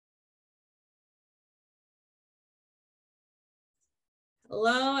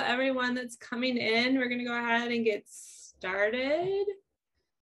Hello, everyone that's coming in. We're going to go ahead and get started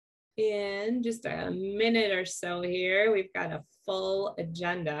in just a minute or so here. We've got a full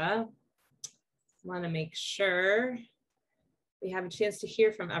agenda. Want to make sure we have a chance to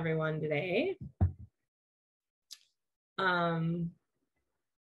hear from everyone today. Go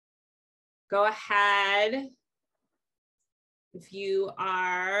ahead if you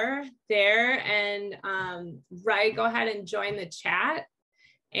are there and go ahead and join the chat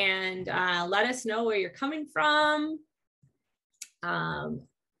and let us know where you're coming from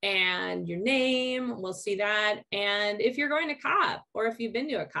and your name. We'll see that. And if you're going to COP or if you've been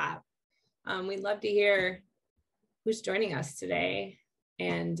to a COP, we'd love to hear who's joining us today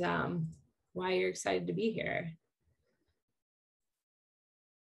and why you're excited to be here.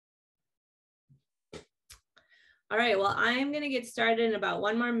 All right, well, I'm going to get started in about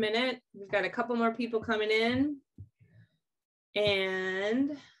 1 more minute. We've got a couple more people coming in.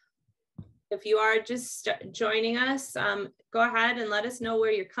 And if you are just joining us, go ahead and let us know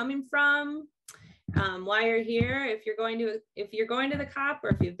where you're coming from, why you're here. If you're going to the COP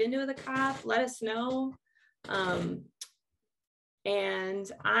or if you've been to the COP, let us know. And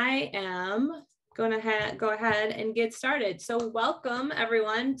I am going to go ahead and get started. So welcome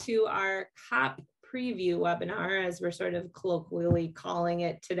everyone to our COP preview webinar, as we're sort of colloquially calling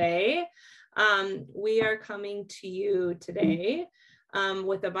it today. We are coming to you today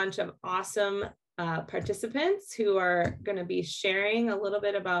with a bunch of awesome participants who are going to be sharing a little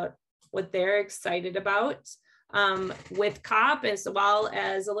bit about what they're excited about with COP, as well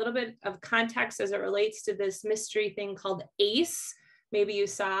as a little bit of context as it relates to this mystery thing called ACE. Maybe you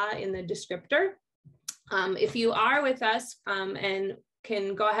saw in the descriptor. If you are with us and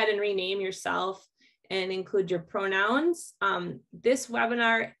can go ahead and rename yourself and include your pronouns. This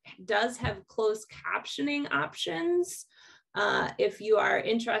webinar does have closed captioning options. If you are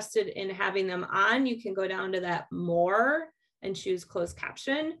interested in having them on, you can go down to that more and choose closed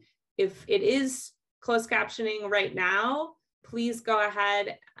caption. If it is closed captioning right now, please go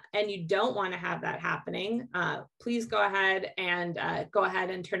ahead, and you don't want to have that happening, please go ahead and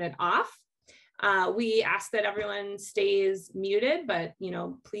turn it off. We ask that everyone stays muted, but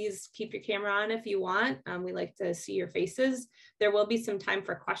please keep your camera on if you want. We like to see your faces. There will be some time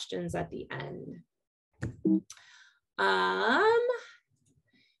for questions at the end.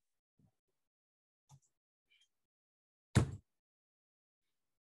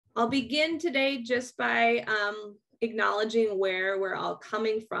 I'll begin today just by acknowledging where we're all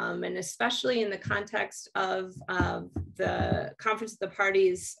coming from, and especially in the context of the Conference of the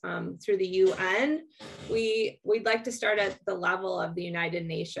Parties through the UN, we'd like to start at the level of the United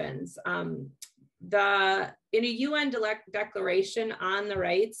Nations. In a UN Declaration on the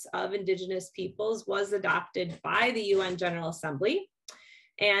Rights of Indigenous Peoples was adopted by the UN General Assembly,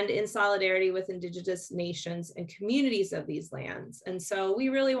 and in solidarity with Indigenous nations and communities of these lands. And so we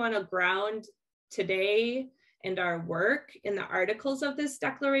really want to ground today and our work in the articles of this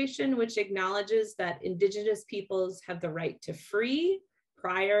declaration, which acknowledges that Indigenous peoples have the right to free,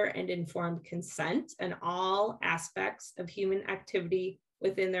 prior, and informed consent in all aspects of human activity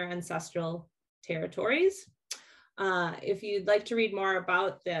within their ancestral territories. If you'd like to read more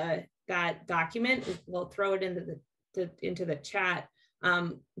about that document, we'll throw it into the chat.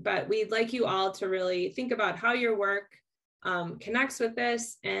 But we'd like you all to really think about how your work connects with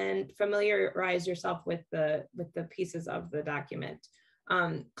this and familiarize yourself with the pieces of the document.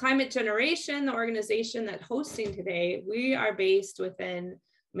 Climate Generation, the organization that's hosting today, we are based within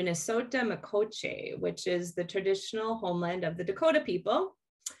Minnesota Makoche, which is the traditional homeland of the Dakota people.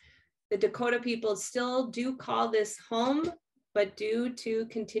 The Dakota people still do call this home, but due to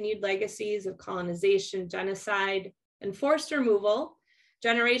continued legacies of colonization, genocide, and forced removal,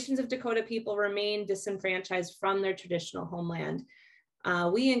 generations of Dakota people remain disenfranchised from their traditional homeland.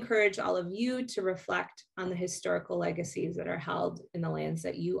 We encourage all of you to reflect on the historical legacies that are held in the lands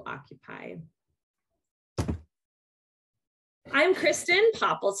that you occupy. I'm Kristen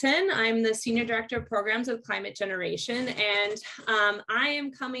Poppleton. I'm the Senior Director of Programs with Climate Generation, and I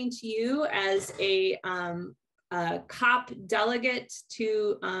am coming to you as a COP delegate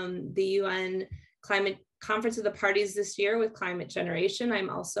to the UN Conference of the Parties this year with Climate Generation.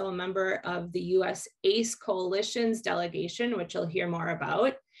 I'm also a member of the US ACE Coalition's delegation, which you'll hear more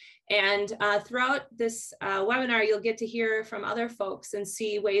about. And throughout this webinar, you'll get to hear from other folks and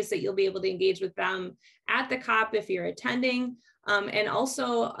see ways that you'll be able to engage with them at the COP if you're attending, and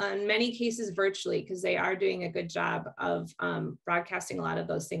also in many cases virtually, because they are doing a good job of broadcasting a lot of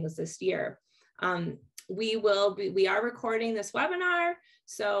those things this year. We are recording this webinar,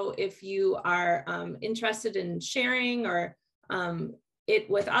 so if you are interested in sharing or it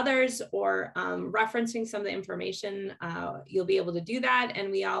with others or referencing some of the information, you'll be able to do that.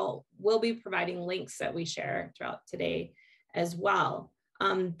 And we all will be providing links that we share throughout today as well.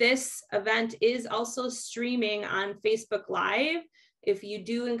 This event is also streaming on Facebook Live. If you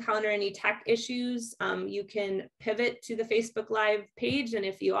do encounter any tech issues, you can pivot to the Facebook Live page. And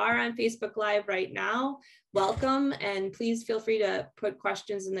if you are on Facebook Live right now, welcome. And please feel free to put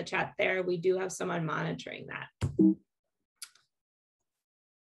questions in the chat there. We do have someone monitoring that.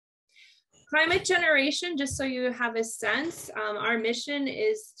 Climate generation, just so you have a sense, our mission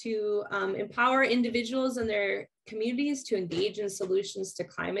is to empower individuals and their communities to engage in solutions to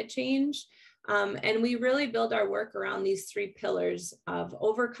climate change. And we really build our work around these three pillars of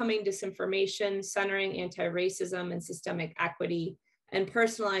overcoming disinformation, centering anti-racism and systemic equity, and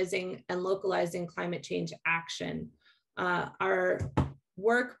personalizing and localizing climate change action. Our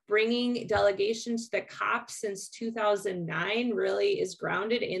work bringing delegations to the COP since 2009 really is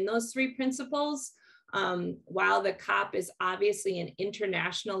grounded in those three principles. While the COP is obviously an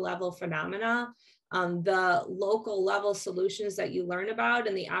international level phenomena, the local level solutions that you learn about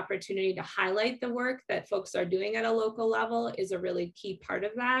and the opportunity to highlight the work that folks are doing at a local level is a really key part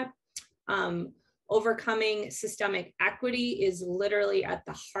of that. Overcoming systemic equity is literally at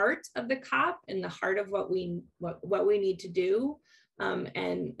the heart of the COP and the heart of what we need to do.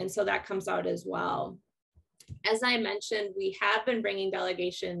 And so that comes out as well. As I mentioned, we have been bringing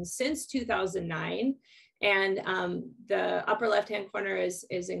delegations since 2009. And the upper left-hand corner is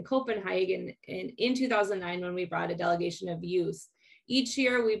in Copenhagen in 2009 when we brought a delegation of youth. Each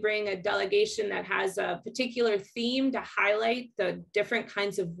year we bring a delegation that has a particular theme to highlight the different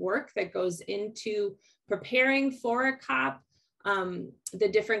kinds of work that goes into preparing for a COP, the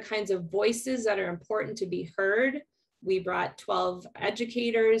different kinds of voices that are important to be heard. We brought 12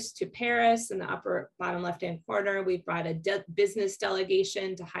 educators to Paris in the upper bottom left-hand corner. We brought a business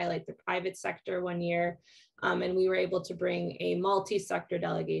delegation to highlight the private sector one year. And we were able to bring a multi-sector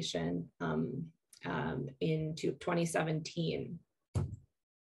delegation in 2017.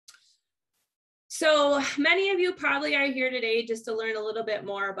 So many of you probably are here today just to learn a little bit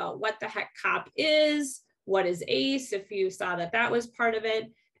more about what the heck COP is, what is ACE, if you saw that that was part of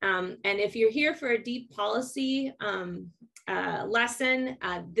it. And if you're here for a deep policy lesson,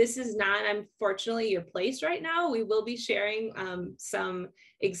 this is not, unfortunately, your place right now. We will be sharing some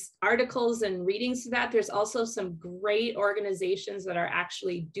articles and readings to that. There's also some great organizations that are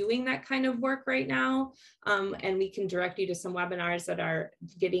actually doing that kind of work right now. And we can direct you to some webinars that are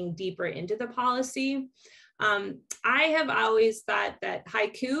getting deeper into the policy. I have always thought that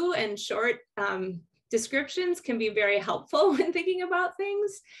haiku and short descriptions can be very helpful when thinking about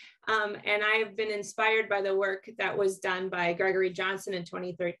things. And I've been inspired by the work that was done by Gregory Johnson in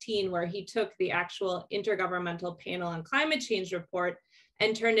 2013, where he took the actual Intergovernmental Panel on Climate Change report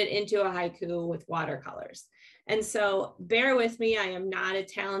and turned it into a haiku with watercolors. And so bear with me, I am not a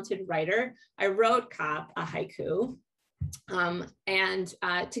talented writer. I wrote COP, a haiku, and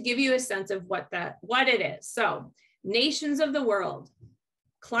to give you a sense of what it is. So, nations of the world,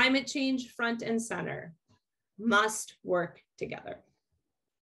 climate change front and center, must work together.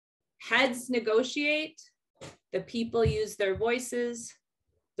 Heads negotiate, the people use their voices,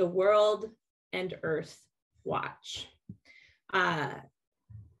 the world and earth watch.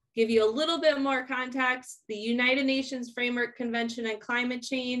 Give you a little bit more context. The United Nations Framework Convention on Climate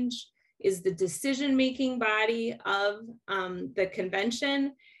Change is the decision-making body of the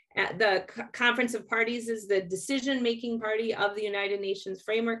convention. The Conference of Parties is the decision-making party of the United Nations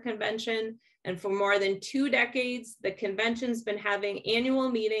Framework Convention. And for more than 2 decades, the convention's been having annual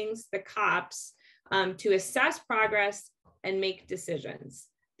meetings, the COPs, to assess progress and make decisions.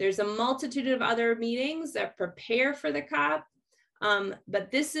 There's a multitude of other meetings that prepare for the COP,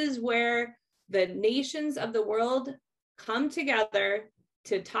 but this is where the nations of the world come together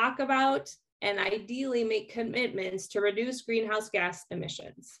to talk about and ideally make commitments to reduce greenhouse gas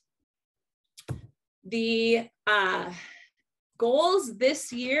emissions. The goals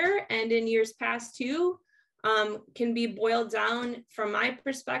this year and in years past too can be boiled down from my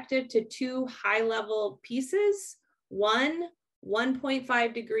perspective to 2 high-level pieces.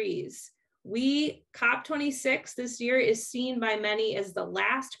 1.5 degrees. COP26 this year is seen by many as the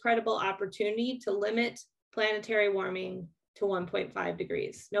last credible opportunity to limit planetary warming to 1.5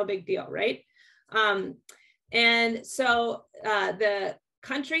 degrees. No big deal, right? And so the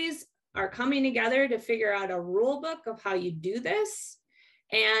countries are coming together to figure out a rule book of how you do this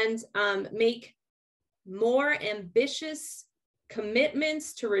and make more ambitious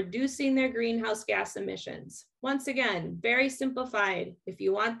commitments to reducing their greenhouse gas emissions. Once again, very simplified. If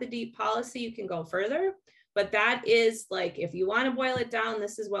you want the deep policy, you can go further. But that is like, if you want to boil it down,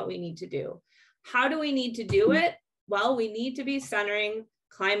 this is what we need to do. How do we need to do it? Well, we need to be centering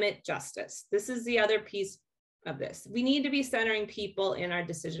climate justice. This is the other piece of this. We need to be centering people in our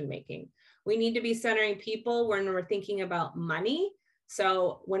decision making. We need to be centering people when we're thinking about money.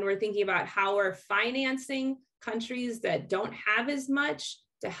 So when we're thinking about how we're financing countries that don't have as much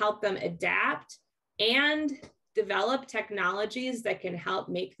to help them adapt and develop technologies that can help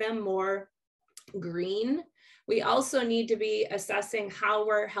make them more green. We also need to be assessing how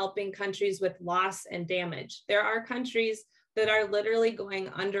we're helping countries with loss and damage. There are countries that are literally going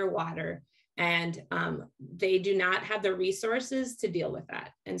underwater, and they do not have the resources to deal with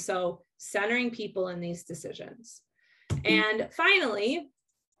that. And so centering people in these decisions. And finally,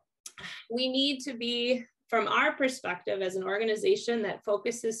 we need to be, from our perspective as an organization that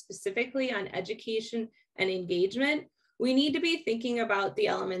focuses specifically on education and engagement, we need to be thinking about the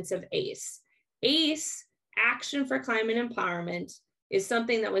elements of ACE. ACE, Action for Climate Empowerment, is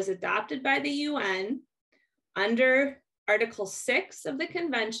something that was adopted by the UN under Article 6 of the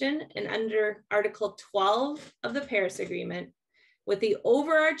Convention and under Article 12 of the Paris Agreement, with the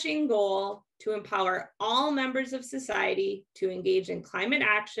overarching goal to empower all members of society to engage in climate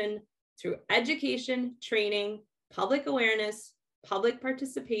action through education, training, public awareness, public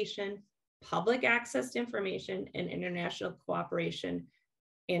participation, public access to information, and international cooperation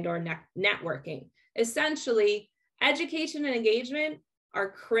and/or networking. Essentially, education and engagement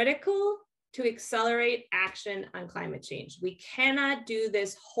are critical to accelerate action on climate change. We cannot do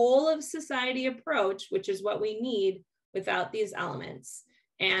this whole of society approach, which is what we need, without these elements.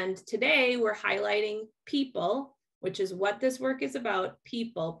 And today we're highlighting people, which is what this work is about,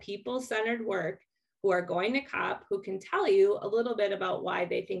 people-centered work, who are going to COP, who can tell you a little bit about why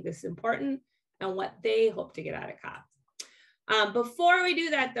they think this is important and what they hope to get out of COP. Before we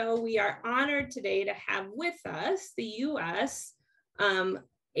do that though, we are honored today to have with us the US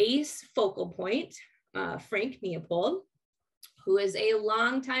ACE focal point, Frank Niepold, who is a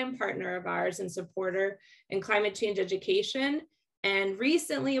longtime partner of ours and supporter in climate change education, and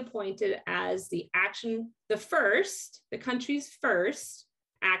recently appointed as the country's first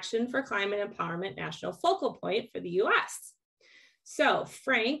Action for Climate Empowerment national focal point for the US. So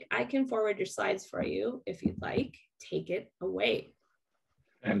Frank, I can forward your slides for you if you'd like. Take it away.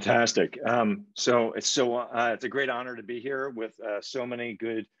 Fantastic. So it's a great honor to be here with so many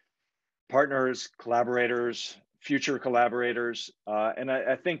good partners, collaborators, future collaborators, and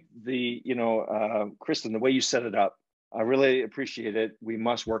I think Kristen, the way you set it up, I really appreciate it. We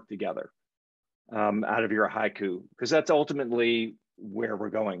must work together out of your haiku, because that's ultimately where we're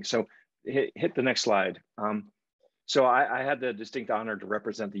going. So hit the next slide. So I had the distinct honor to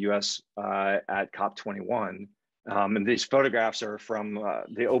represent the US at COP21. And these photographs are from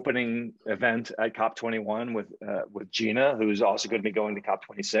the opening event at COP21 with Gina, who's also going to be going to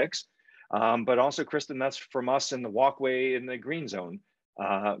COP26. But also, Kristen, that's from us in the walkway in the green zone.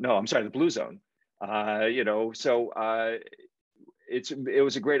 No, I'm sorry, the blue zone. It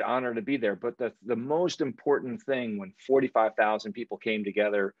was a great honor to be there. But the most important thing, when 45,000 people came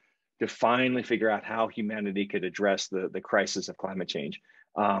together to finally figure out how humanity could address the crisis of climate change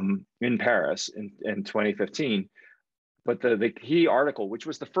in Paris in 2015. But the key article, which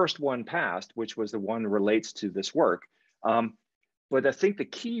was the first one passed, which was the one that relates to this work. But I think the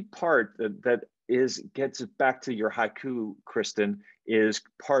key part that gets back to your haiku, Kristen, is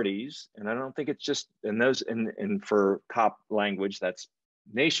parties. And I don't think it's just and for COP language, that's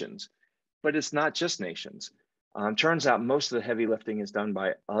nations, but it's not just nations. Turns out most of the heavy lifting is done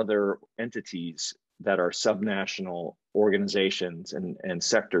by other entities that are subnational organizations and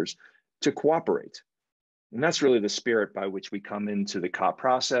sectors to cooperate. And that's really the spirit by which we come into the COP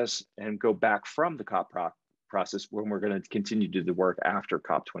process and go back from the COP process when we're going to continue to do the work after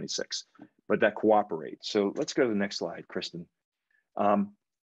COP26, but that cooperate. So let's go to the next slide, Kristen.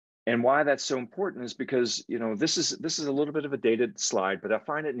 And why that's so important is because, this is a little bit of a dated slide, but I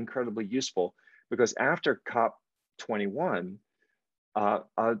find it incredibly useful because after COP21,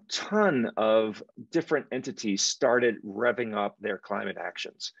 a ton of different entities started revving up their climate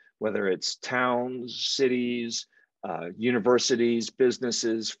actions, whether it's towns, cities, universities,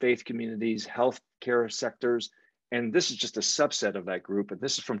 businesses, faith communities, healthcare sectors. And this is just a subset of that group. And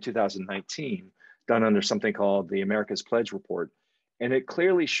this is from 2019, done under something called the America's Pledge Report. And it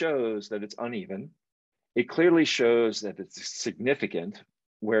clearly shows that it's uneven. It clearly shows that it's significant,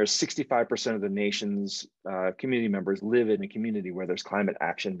 whereas 65% of the nation's community members live in a community where there's climate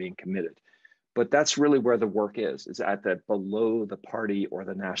action being committed. But that's really where the work is at that below the party or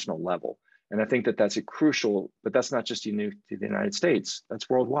the national level. And I think that that's a crucial, but that's not just unique to the United States, that's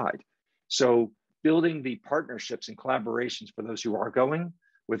worldwide. So building the partnerships and collaborations for those who are going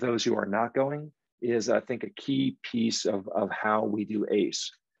with those who are not going is, I think, a key piece of how we do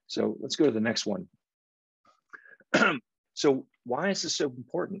ACE. So let's go to the next one. So why is this so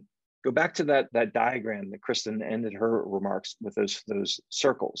important? Go back to that diagram that Kristen ended her remarks with, those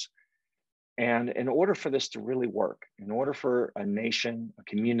circles. And in order for this to really work, in order for a nation, a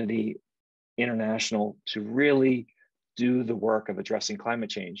community, international to really do the work of addressing climate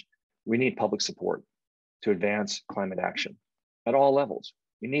change, we need public support to advance climate action at all levels.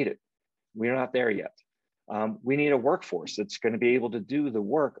 We need it. We're not there yet. We need a workforce that's going to be able to do the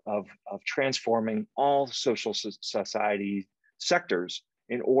work of transforming all social society sectors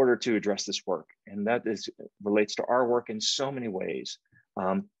in order to address this work. And that relates to our work in so many ways.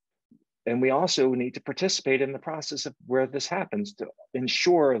 And we also need to participate in the process of where this happens to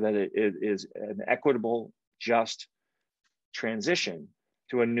ensure that it is an equitable, just transition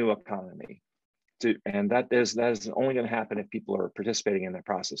to a new economy. And that is only going to happen if people are participating in that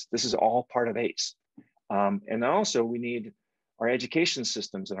process. This is all part of ACE. And also we need our education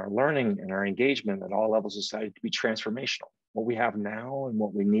systems and our learning and our engagement at all levels of society to be transformational. What we have now and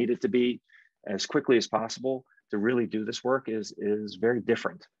what we need it to be as quickly as possible to really do this work is very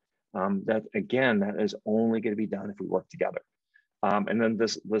different. That is only going to be done if we work together. And then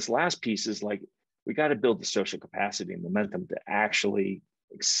this last piece is like, we got to build the social capacity and momentum to actually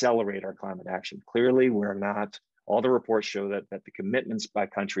accelerate our climate action. Clearly, we're not, all the reports show that the commitments by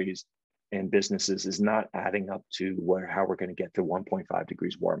countries and businesses is not adding up to how we're going to get to 1.5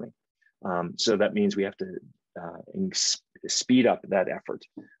 degrees warming. So that means we have to speed up that effort.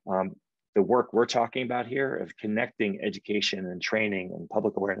 The work we're talking about here of connecting education and training and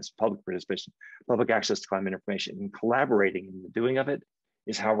public awareness, public participation, public access to climate information, and collaborating in the doing of it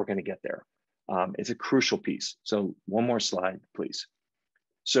is how we're going to get there. It's a crucial piece. So one more slide, please.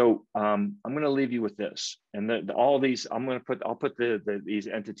 So I'm going to leave you with this, and all these I'll put these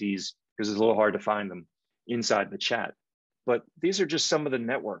entities, because it's a little hard to find them, inside the chat. But these are just some of the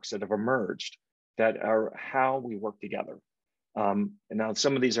networks that have emerged that are how we work together. And now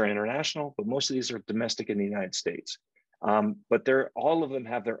some of these are international, but most of these are domestic in the United States. But all of them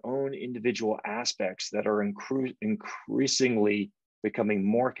have their own individual aspects that are increasingly becoming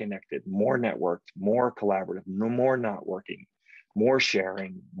more connected, more networked, more collaborative, more not working, more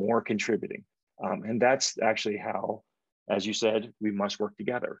sharing, more contributing. And that's actually how, as you said, we must work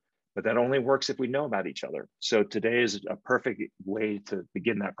together. But that only works if we know about each other. So today is a perfect way to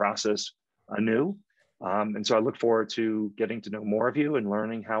begin that process anew. And so I look forward to getting to know more of you and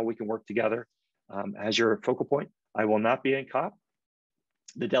learning how we can work together as your focal point. I will not be in COP.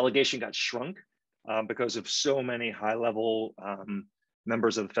 The delegation got shrunk because of so many high-level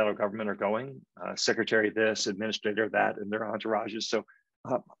members of the federal government are going, secretary this, administrator that, and their entourages. So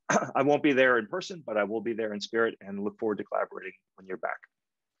I won't be there in person, but I will be there in spirit and look forward to collaborating when you're back.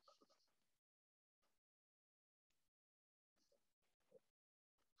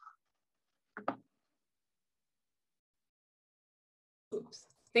 Oops.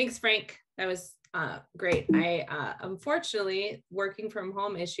 Thanks, Frank. That was great. I unfortunately, working from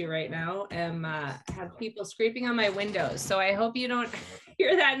home issue right now, have people scraping on my windows. So I hope you don't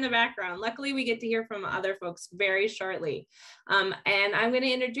hear that in the background. Luckily, we get to hear from other folks very shortly. And I'm going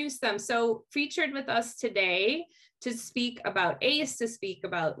to introduce them. So featured with us today to speak about ACE, to speak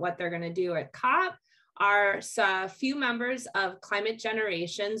about what they're going to do at COP, are a few members of Climate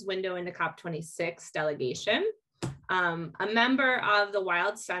Generation's Window into COP26 delegation. A member of the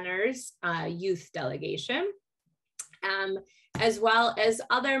Wild Center's youth delegation, as well as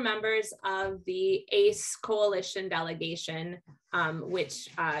other members of the ACE Coalition delegation, which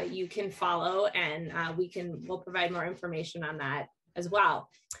you can follow, and we'll provide more information on that as well.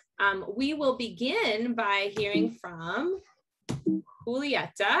 We will begin by hearing from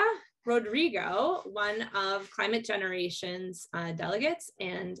Julieta Rodrigo, one of Climate Generation's delegates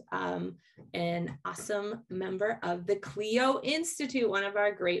and an awesome member of the CLIO Institute, one of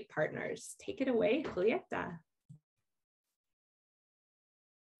our great partners. Take it away, Julieta.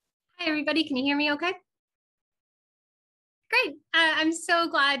 Hi, everybody. Can you hear me okay? Great. I'm so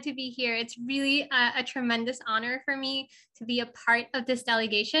glad to be here. It's really a tremendous honor for me to be a part of this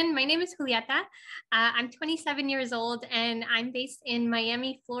delegation. My name is Julieta. I'm 27 years old and I'm based in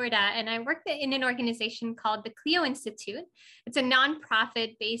Miami, Florida, and I work in an organization called the CLIO Institute. It's a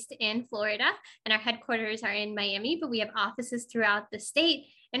nonprofit based in Florida, and our headquarters are in Miami, but we have offices throughout the state.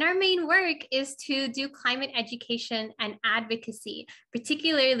 And our main work is to do climate education and advocacy,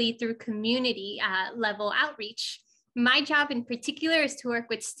 particularly through community level outreach. My job in particular is to work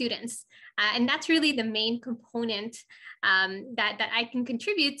with students. And that's really the main component that I can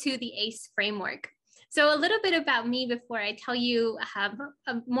contribute to the ACE framework. So a little bit about me before I tell you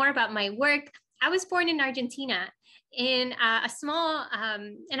more about my work. I was born in Argentina in a small,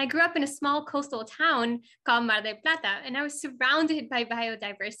 and I grew up in a small coastal town called Mar del Plata, and I was surrounded by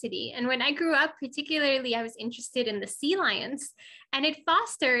biodiversity. And when I grew up, particularly, I was interested in the sea lions, and it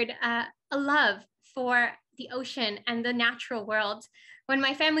fostered a love for the ocean and the natural world. When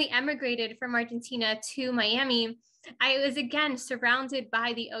my family emigrated from Argentina to Miami, I was again surrounded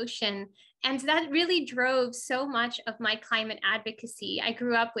by the ocean. And that really drove so much of my climate advocacy. I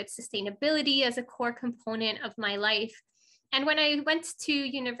grew up with sustainability as a core component of my life. And when I went to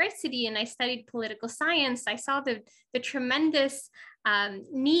university and I studied political science, I saw the tremendous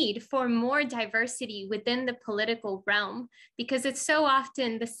need for more diversity within the political realm, because it's so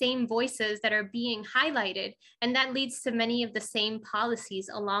often the same voices that are being highlighted, and that leads to many of the same policies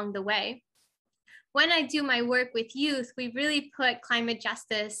along the way. When I do my work with youth, we really put climate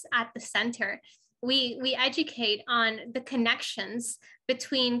justice at the center. We educate on the connections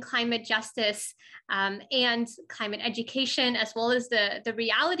between climate justice and climate education, as well as the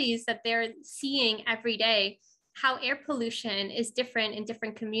realities that they're seeing every day. How air pollution is different in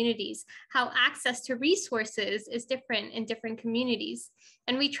different communities, how access to resources is different in different communities.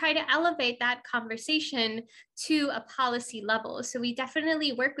 And we try to elevate that conversation to a policy level. So we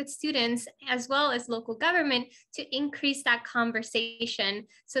definitely work with students as well as local government to increase that conversation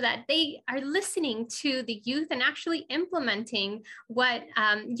so that they are listening to the youth and actually implementing what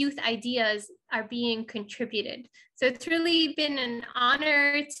youth ideas are being contributed. So it's really been an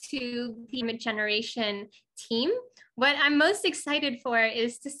honor to be a generation team. What I'm most excited for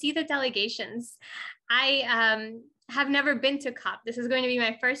is to see the delegations. I have never been to COP. This is going to be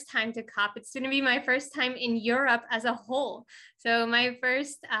my first time to COP. It's going to be my first time in Europe as a whole. So my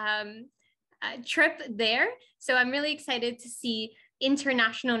first trip there. So I'm really excited to see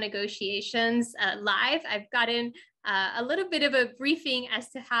international negotiations live. I've gotten a little bit of a briefing as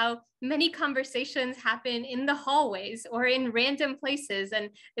to how many conversations happen in the hallways or in random places. And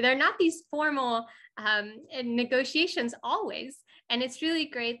they're not these formal negotiations always. And it's really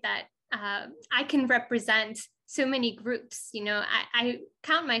great that I can represent so many groups. You know, I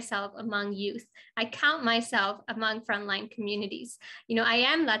count myself among youth. I count myself among frontline communities. You know, I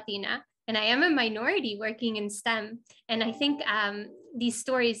am Latina and I am a minority working in STEM. And I think these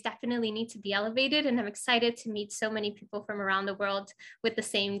stories definitely need to be elevated. And I'm excited to meet so many people from around the world with the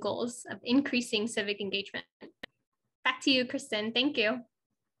same goals of increasing civic engagement. Back to you, Kristen. Thank you.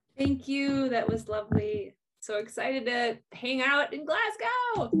 Thank you. That was lovely. So excited to hang out in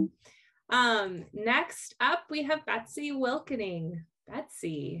Glasgow. Next up, we have Betsy Wilkening.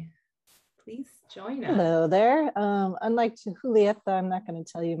 Betsy, please join us. Hello there. Unlike Julieta, I'm not going to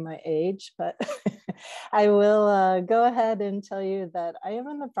tell you my age, but I will go ahead and tell you that I am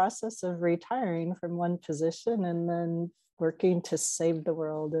in the process of retiring from one position and then working to save the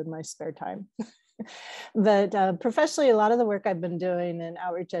world in my spare time. But professionally, a lot of the work I've been doing in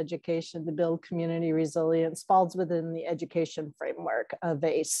outreach education to build community resilience falls within the education framework of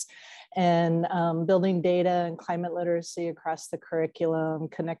ACE, and building data and climate literacy across the curriculum,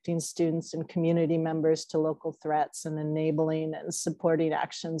 connecting students and community members to local threats, and enabling and supporting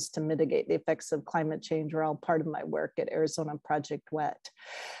actions to mitigate the effects of climate change are all part of my work at Arizona Project WET.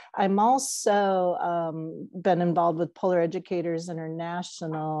 I'm also been involved with Polar Educators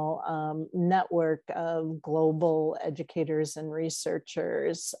International network of global educators and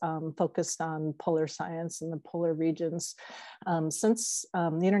researchers focused on polar science in the polar regions since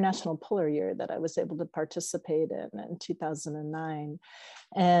the International Polar Year that I was able to participate in 2009.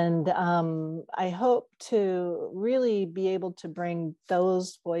 And I hope to really be able to bring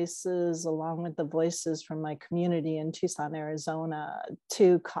those voices along with the voices from my community in Tucson, Arizona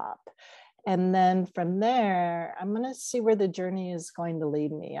to COP. And then from there, I'm going to see where the journey is going to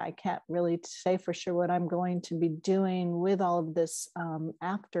lead me. I can't really say for sure what I'm going to be doing with all of this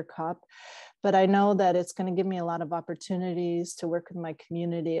after COP, but I know that it's going to give me a lot of opportunities to work with my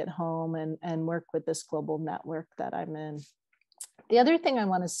community at home and work with this global network that I'm in. The other thing I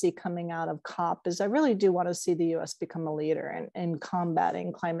want to see coming out of COP is I really do want to see the US become a leader in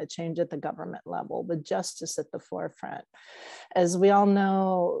combating climate change at the government level, with justice at the forefront. As we all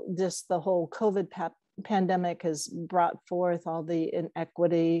know, just the whole COVID pandemic has brought forth all the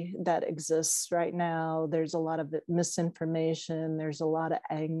inequity that exists right now. There's a lot of misinformation, there's a lot of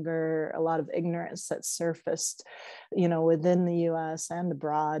anger, a lot of ignorance that surfaced, you know, within the US and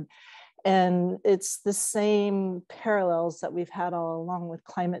abroad. And it's the same parallels that we've had all along with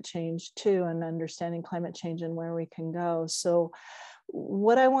climate change too, and understanding climate change and where we can go. So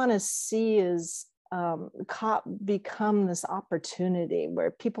what I want to see is COP become this opportunity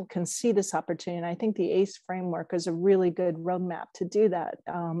where people can see this opportunity. And I think the ACE framework is a really good roadmap to do that,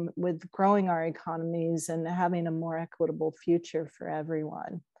 with growing our economies and having a more equitable future for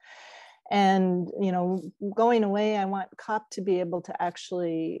everyone. And, you know, going away, I want COP to be able to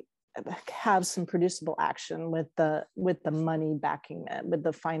actually have some producible action with the money backing it, with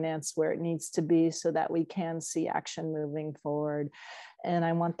the finance where it needs to be, so that we can see action moving forward. And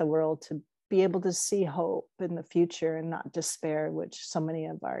I want the world to be able to see hope in the future and not despair, which so many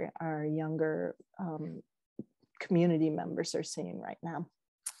of our younger community members are seeing right now.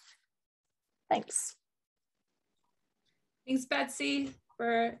 Thanks. Thanks, Betsy.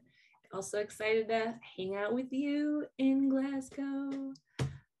 We're also excited to hang out with you in Glasgow.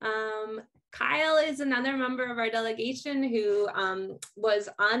 Kyle is another member of our delegation who was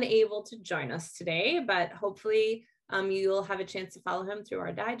unable to join us today, but hopefully you'll have a chance to follow him through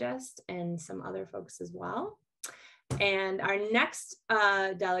our digest and some other folks as well. And our next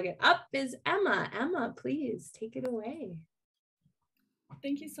delegate up is Emma. Emma, please take it away.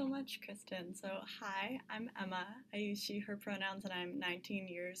 Thank you so much, Kristen. So hi, I'm Emma. I use she, her pronouns, and I'm 19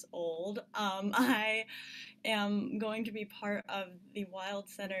 years old. I am going to be part of the Wild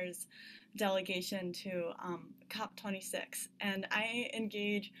Center's delegation to COP26, and I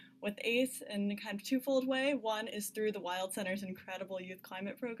engage with ACE in a kind of twofold way. One is through the Wild Center's incredible youth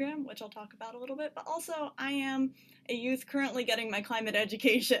climate program, which I'll talk about a little bit, but also I am a youth currently getting my climate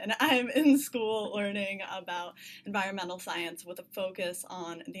education. I'm in school learning about environmental science with a focus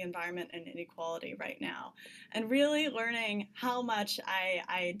on the environment and inequality right now, and really learning how much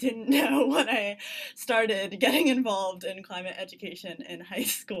I didn't know when I started getting involved in climate education in high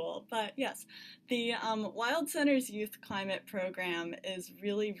school. But yes, the Wild Center's Youth Climate Program is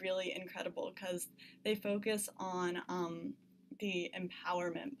really, really incredible because they focus on the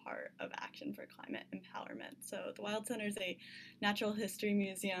empowerment part of Action for Climate Empowerment. So the Wild Center is a natural history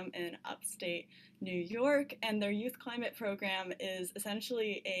museum in upstate New York, and their youth climate program is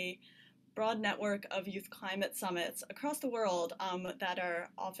essentially a broad network of youth climate summits across the world that are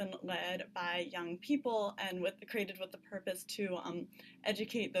often led by young people and created with the purpose to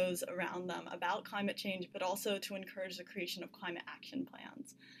educate those around them about climate change, but also to encourage the creation of climate action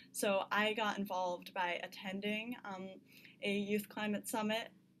plans. So I got involved by attending a youth climate summit.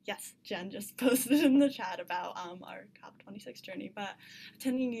 Yes, Jen just posted in the chat about our COP26 journey, but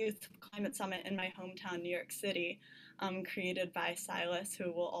attending a youth climate summit in my hometown, New York City, created by Silas,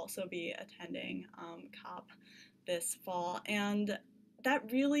 who will also be attending COP this fall. And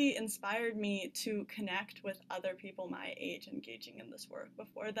that really inspired me to connect with other people my age engaging in this work.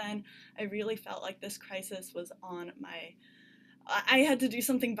 Before then, I really felt like this crisis was on my I had to do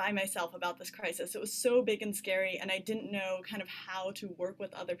something by myself about this crisis. It was so big and scary, and I didn't know kind of how to work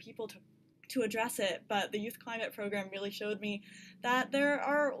with other people to address it. But the Youth Climate Program really showed me that there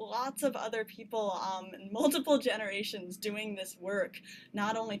are lots of other people in multiple generations doing this work,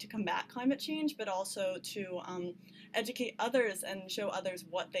 not only to combat climate change, but also to educate others and show others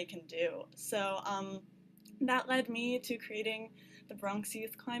what they can do. So that led me to creating the Bronx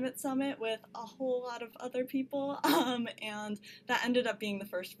Youth Climate Summit with a whole lot of other people, and that ended up being the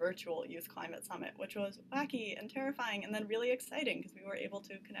first virtual Youth Climate Summit, which was wacky and terrifying and then really exciting because we were able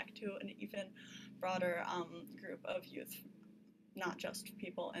to connect to an even broader group of youth, not just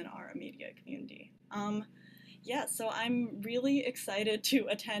people in our immediate community. Yeah, so I'm really excited to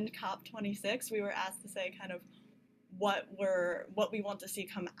attend COP26. We were asked to say kind of what we want to see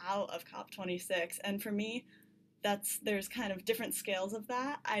come out of COP26, and for me, there's kind of different scales of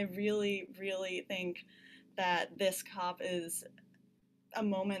that. I really, really think that this COP is a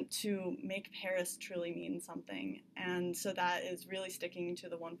moment to make Paris truly mean something. And so that is really sticking to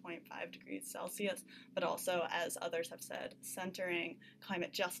the 1.5 degrees Celsius, but also, as others have said, centering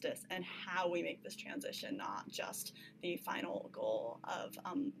climate justice and how we make this transition, not just the final goal of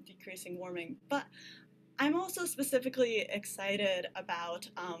decreasing warming. But I'm also specifically excited about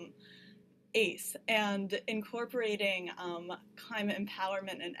ACE and incorporating climate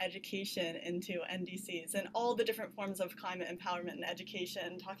empowerment and education into NDCs and all the different forms of climate empowerment and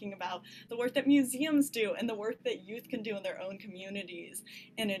education, talking about the work that museums do and the work that youth can do in their own communities,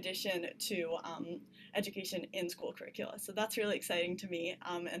 in addition to education in school curricula. So that's really exciting to me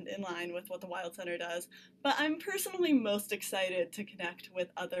and in line with what the Wild Center does. But I'm personally most excited to connect with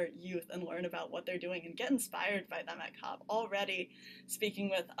other youth and learn about what they're doing and get inspired by them at COP. Already speaking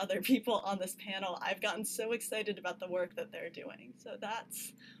with other people on this panel, I've gotten so excited about the work that they're doing. So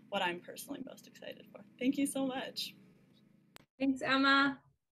that's what I'm personally most excited for. Thank you so much. Thanks, Emma.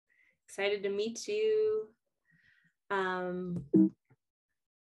 Excited to meet you.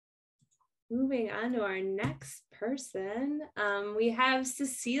 Moving on to our next person, we have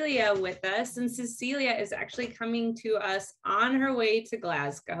Cecilia with us, and Cecilia is actually coming to us on her way to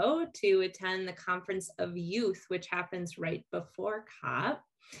Glasgow to attend the Conference of Youth, which happens right before COP.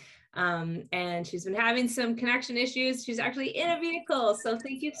 And she's been having some connection issues. She's actually in a vehicle, so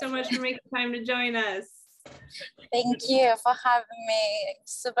thank you so much for making time to join us. Thank you for having me.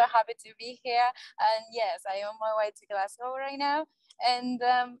 Super happy to be here. And yes, I am on my way to Glasgow right now. And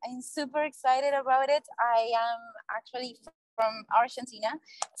I'm super excited about it. I am actually from Argentina.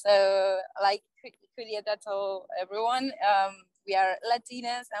 So like Julieta told everyone, we are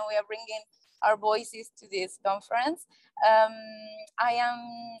Latinas and we are bringing our voices to this conference. I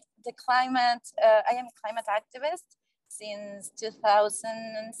am a climate activist since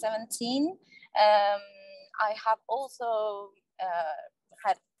 2017. I have also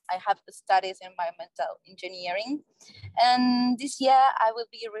I have studies in environmental engineering. And this year I will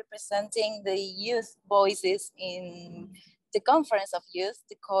be representing the youth voices in the Conference of Youth,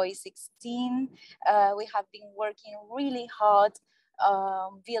 the COP26. We have been working really hard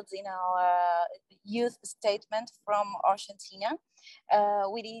building our youth statement from Argentina.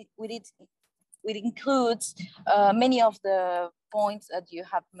 It includes many of the points that you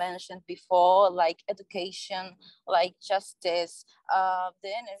have mentioned before, like education, like justice, the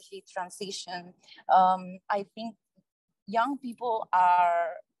energy transition. I think young people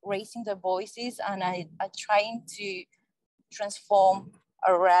are raising their voices and are trying to transform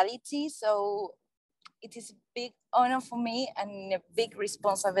our reality. So it is a big honor for me and a big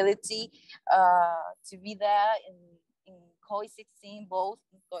responsibility to be there in COP16, both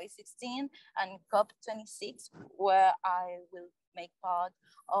in COP16 and COP26, where I will make part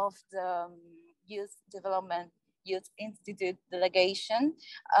of the Youth Development Youth Institute delegation,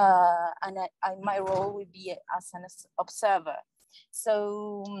 and my role will be as an observer.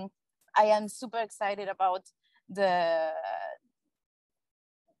 So I am super excited about the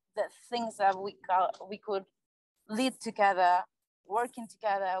things that we could lead together, working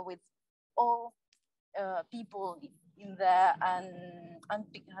together with all people in there and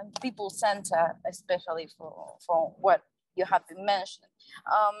people center, especially for what you have been mentioned.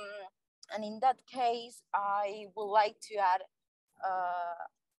 And in that case, I would like to add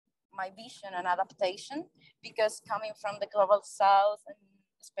my vision and adaptation, because coming from the global south, and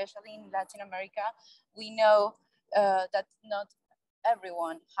especially in Latin America, we know that not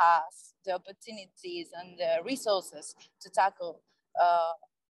everyone has the opportunities and the resources to tackle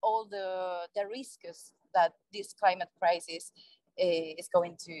all the risks that this climate crisis is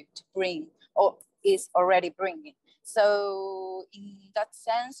going to bring, or is already bringing. So in that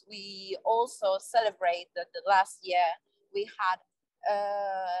sense, we also celebrate that the last year we had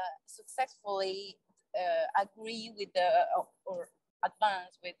successfully agree with or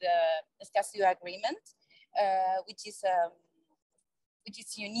advance with the Escazú Agreement, which is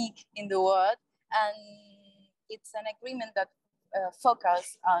unique in the world, and it's an agreement that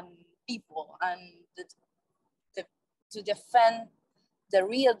focus on people and to defend the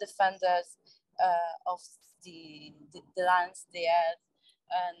real defenders of the lands, the earth,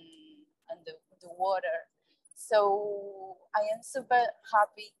 and the water. So I am super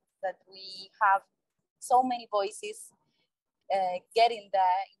happy that we have so many voices getting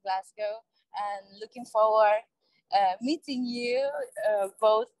there in Glasgow, and looking forward meeting you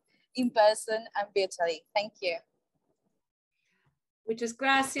both in person and virtually. Thank you. Muchas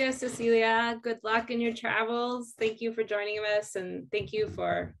gracias, Cecilia. Good luck in your travels. Thank you for joining us, and thank you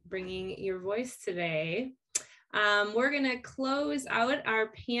for bringing your voice today. We're going to close out our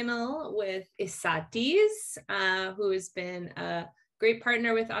panel with Isatis, who has been a great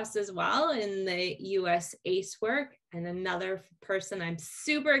partner with us as well in the US ACE work, and another person I'm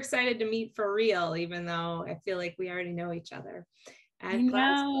super excited to meet for real, even though I feel like we already know each other at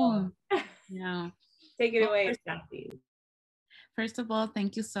Glasgow. Yeah. Take it away, Isatis. First of all,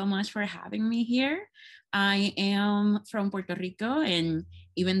 thank you so much for having me here. I am from Puerto Rico, and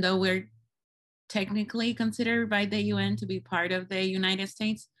even though we're technically considered by the UN to be part of the United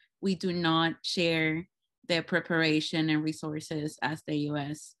States, we do not share the preparation and resources as the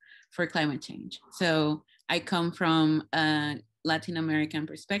US for climate change. So I come from a Latin American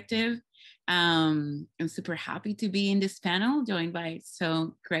perspective. I'm super happy to be in this panel, joined by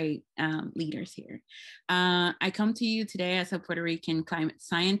so great leaders here. I come to you today as a Puerto Rican climate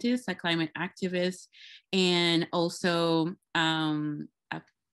scientist, a climate activist, and also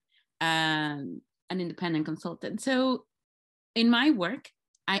an independent consultant. So in my work,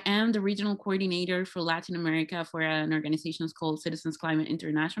 I am the regional coordinator for Latin America for an organization called Citizens Climate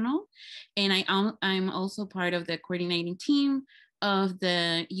International. And I'm also part of the coordinating team of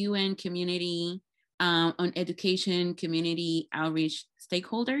the UN Community on Education Community Outreach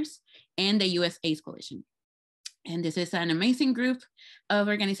Stakeholders and the US AIDS Coalition. And this is an amazing group of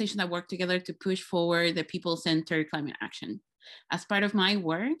organizations that work together to push forward the people-centered climate action. As part of my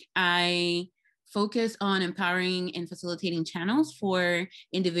work, I focus on empowering and facilitating channels for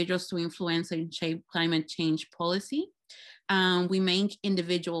individuals to influence and shape climate change policy. We make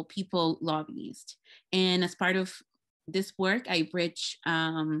individual people lobbyists. And as part of this work, I bridge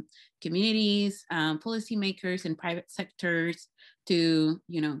communities, policymakers, and private sectors to,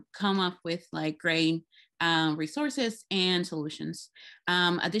 come up with like great resources and solutions.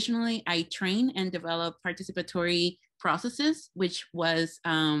 Additionally, I train and develop participatory processes, which was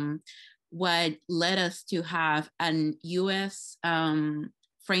what led us to have an US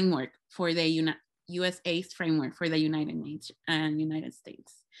framework for the US AIDS framework for the United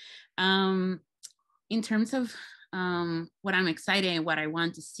States. In terms of what I'm excited and what I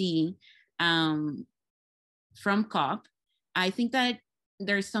want to see from COP, I think that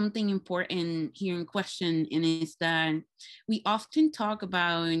there's something important here in question, and is that we often talk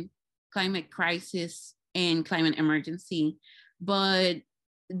about climate crisis and climate emergency, but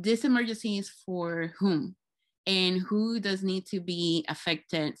this emergency is for whom? And who does need to be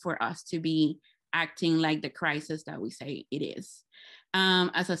affected for us to be acting like the crisis that we say it is?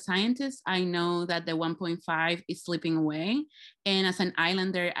 As a scientist, I know that the 1.5 is slipping away. And as an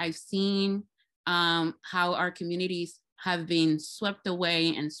islander, I've seen how our communities have been swept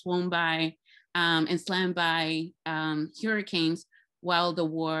away and slammed by hurricanes while the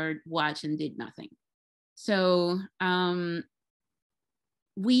world watched and did nothing. So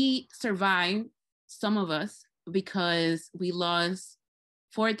we survived, some of us, because we lost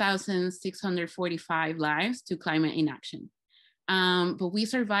 4,645 lives to climate inaction. But we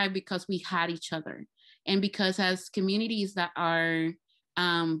survived because we had each other. And because as communities that are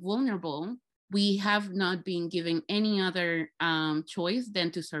vulnerable, we have not been given any other choice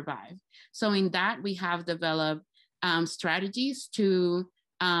than to survive. So in that, we have developed strategies to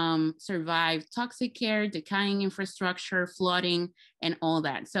survive toxic care, decaying infrastructure, flooding, and all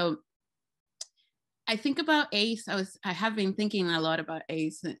that. So I think about ACE. I have been thinking a lot about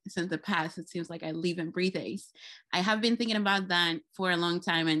ACE since the past. It seems like I live and breathe ACE. I have been thinking about that for a long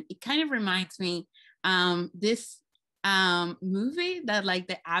time, and it kind of reminds me this movie that, like,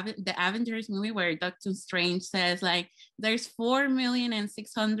 the Avengers movie, where Doctor Strange says, like, there's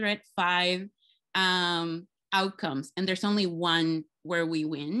 4,605 outcomes, and there's only one where we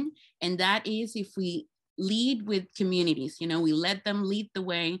win, and that is if we lead with communities. We let them lead the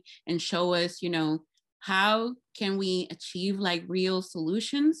way and show us, how can we achieve like real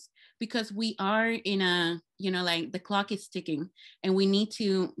solutions, because we are in a, like the clock is ticking, and we need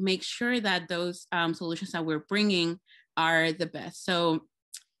to make sure that those solutions that we're bringing are the best. So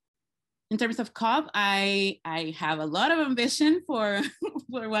in terms of COP, I have a lot of ambition for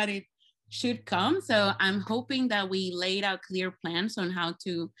what it should come. So I'm hoping that we laid out clear plans on how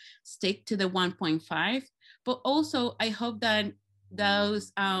to stick to the 1.5, but also I hope that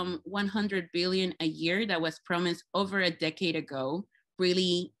those 100 billion a year that was promised over a decade ago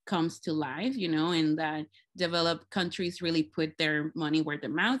really comes to life, and that developed countries really put their money where their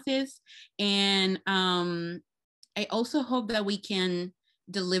mouth is. And I also hope that we can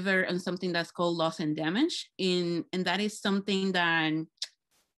deliver on something that's called loss and damage. And that is something that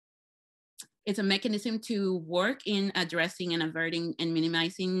it's a mechanism to work in addressing and averting and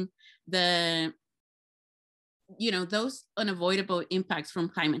minimizing the, those unavoidable impacts from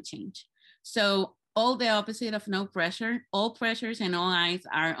climate change. So all the opposite of no pressure, all pressures and all eyes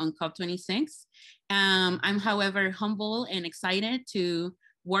are on COP26. I'm, however, humble and excited to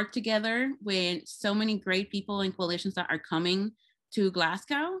work together with so many great people and coalitions that are coming to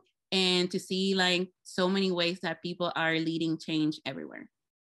Glasgow, and to see like so many ways that people are leading change everywhere.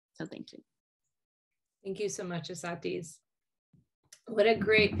 So thank you. Thank you so much, Asatis. What a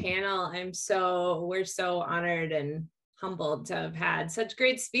great panel. We're so honored and humbled to have had such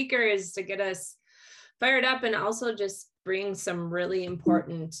great speakers to get us fired up, and also just bring some really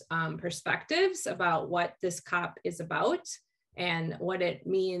important perspectives about what this COP is about and what it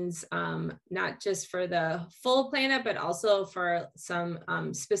means, not just for the full planet, but also for some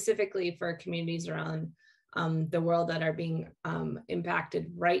specifically for communities around the world that are being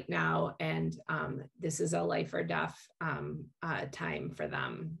impacted right now. And this is a life or death time for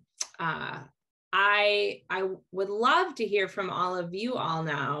them. I would love to hear from all of you all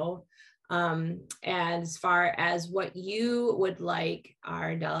now, as far as what you would like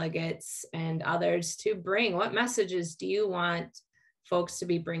our delegates and others to bring. What messages do you want folks to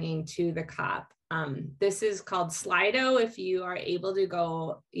be bringing to the COP? This is called Slido. If you are able to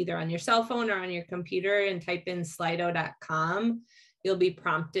go either on your cell phone or on your computer and type in slido.com, you'll be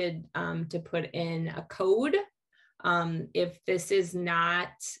prompted to put in a code. If this is not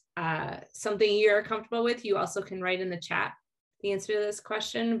something you're comfortable with, you also can write in the chat the answer to this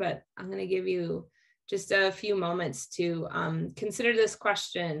question, but I'm going to give you just a few moments to consider this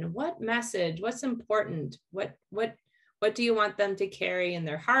question. What message, what's important? What do you want them to carry in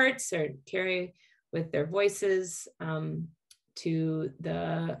their hearts or carry with their voices to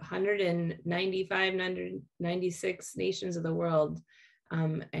the 195, 196 nations of the world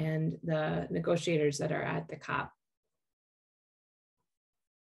and the negotiators that are at the COP?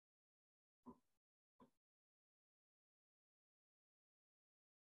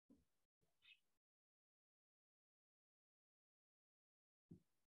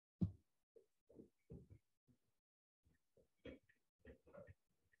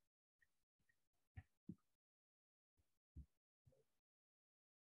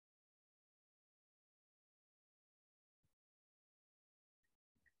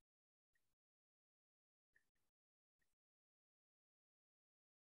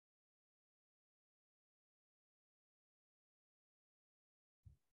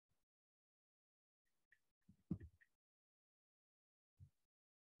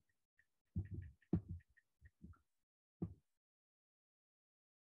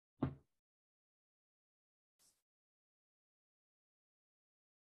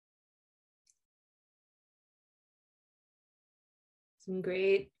 Some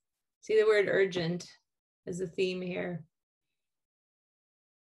great, see the word urgent as a theme here.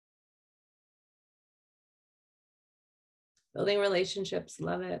 Building relationships,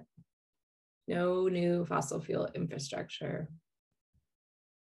 love it. No new fossil fuel infrastructure.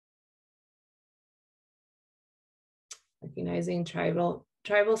 Recognizing tribal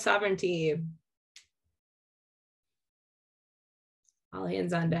sovereignty. All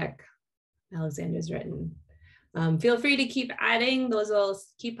hands on deck. Alexander's written. Feel free to keep adding. Those will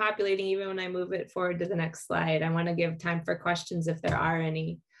keep populating even when I move it forward to the next slide. I want to give time for questions if there are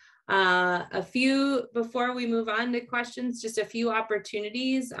any. A few, before we move on to questions, just a few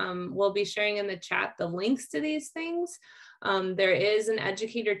opportunities. We'll be sharing in the chat the links to these things. There is an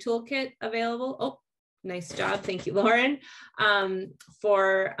educator toolkit available. Oh, nice job. Thank you, Lauren.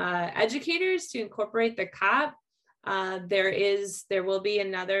 For educators to incorporate the COP. There will be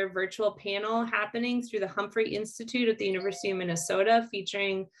another virtual panel happening through the Humphrey Institute at the University of Minnesota,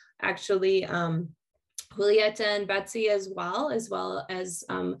 featuring actually Julieta and Betsy as well as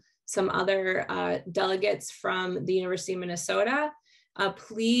some other delegates from the University of Minnesota.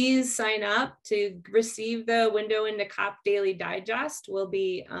 Please sign up to receive the Window into COP Daily Digest. We'll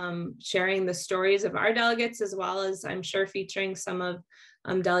be sharing the stories of our delegates, as well as I'm sure featuring some of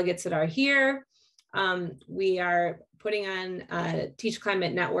delegates that are here. We are putting on a Teach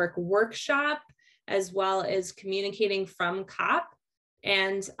Climate Network workshop, as well as communicating from COP.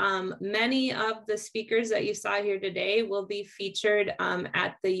 And many of the speakers that you saw here today will be featured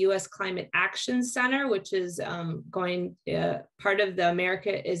at the U.S. Climate Action Center, which is part of the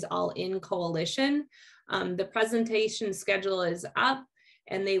America is All In Coalition. The presentation schedule is up,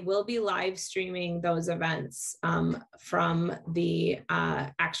 and they will be live streaming those events from the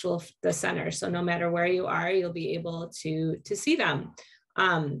the center. So no matter where you are, you'll be able to see them.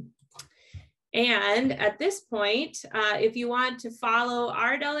 And at this point, if you want to follow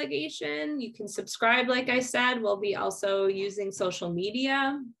our delegation, you can subscribe. Like I said, we'll be also using social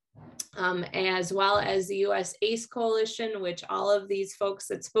media, as well as the US ACE Coalition, which all of these folks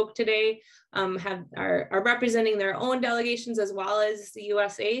that spoke today are representing their own delegations, as well as the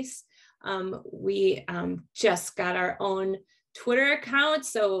US ACE. We just got our own Twitter account,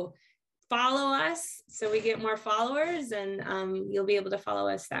 so follow us so we get more followers, and you'll be able to follow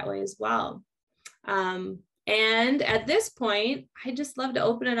us that way as well. And at this point, I just love to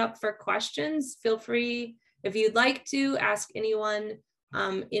open it up for questions. Feel free, if you'd like to ask anyone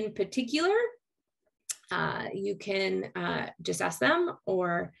in particular, you can just ask them,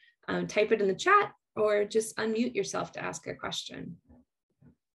 or type it in the chat, or just unmute yourself to ask a question.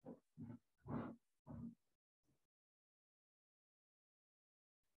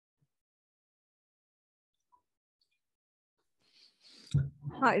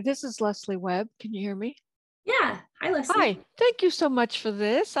 Hi, this is Leslie Webb. Can you hear me? Yeah. Hi, Leslie. Hi, thank you so much for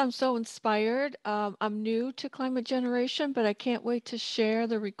this. I'm so inspired. I'm new to Climate Generation, but I can't wait to share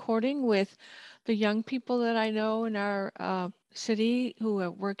the recording with the young people that I know in our city who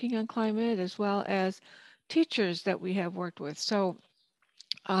are working on climate, as well as teachers that we have worked with. So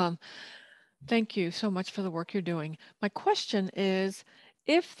thank you so much for the work you're doing. My question is,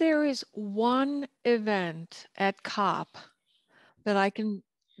 if there is one event at COP that I can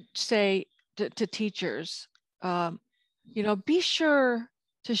say to teachers, you know, be sure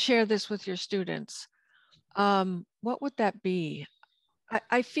to share this with your students. What would that be?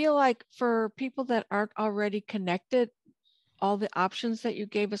 I feel like for people that aren't already connected, all the options that you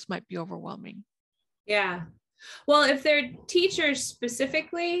gave us might be overwhelming. Yeah. Well, if they're teachers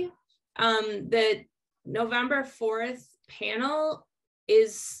specifically, the November 4th panel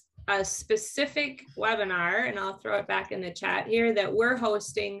is a specific webinar, and I'll throw it back in the chat here, that we're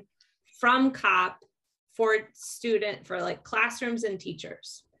hosting from COP for like classrooms and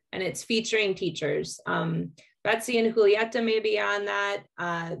teachers, and it's featuring teachers. Betsy and Julieta may be on that.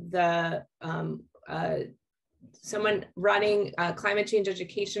 Someone running climate change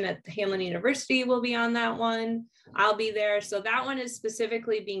education at Hamline University will be on that one. I'll be there. So that one is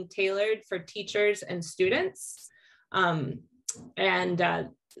specifically being tailored for teachers and students. We're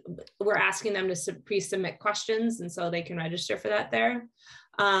asking them to pre-submit questions, and so they can register for that there.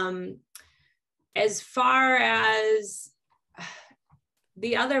 As far as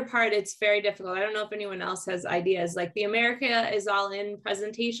the other part, it's very difficult. I don't know if anyone else has ideas. Like the America is All In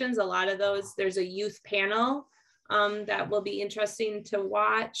presentations, a lot of those, there's a youth panel that will be interesting to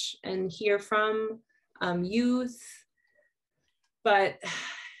watch and hear from youth. But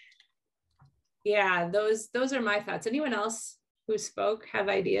yeah, those are my thoughts. Anyone else who spoke have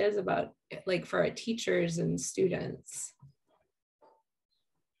ideas about like for our teachers and students?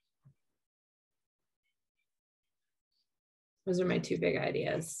 Those are my two big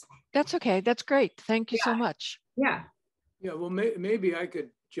ideas. That's okay. That's great. Thank you so much. Yeah. Yeah, well, maybe I could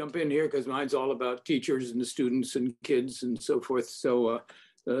jump in here because mine's all about teachers and the students and kids and so forth. So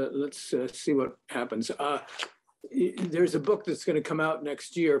let's see what happens. There's a book that's going to come out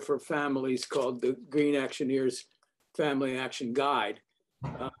next year for families called the Green Actioneers Family Action Guide.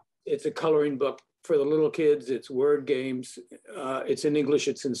 It's a coloring book for the little kids. It's word games. It's in English.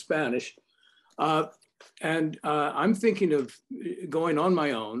 It's in Spanish. And I'm thinking of going on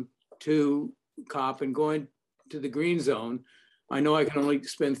my own to COP and going to the green zone. I know I can only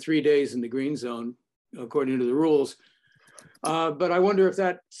spend 3 days in the green zone according to the rules, but I wonder if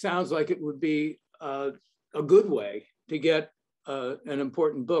that sounds like it would be a good way to get an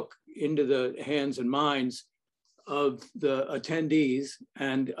important book into the hands and minds of the attendees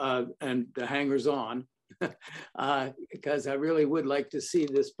and the hangers-on, because I really would like to see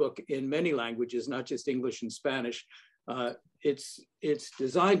this book in many languages, not just English and Spanish. It's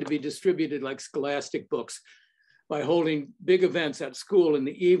designed to be distributed like scholastic books by holding big events at school in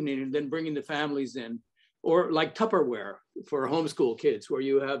the evening and then bringing the families in, or like Tupperware for homeschool kids, where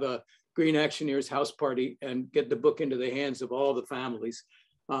you have a Green Actioneers house party and get the book into the hands of all the families.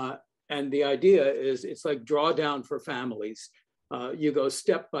 And the idea is it's like drawdown for families. You go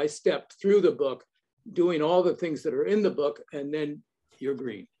step by step through the book, doing all the things that are in the book, and then you're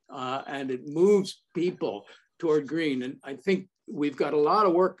green. And it moves people toward green. And I think we've got a lot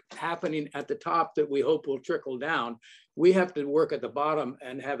of work happening at the top that we hope will trickle down. We have to work at the bottom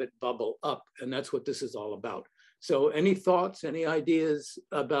and have it bubble up. And that's what this is all about. So any thoughts, any ideas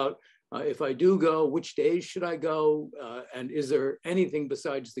about if I do go, which days should I go? And is there anything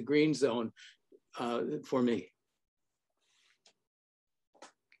besides the green zone for me?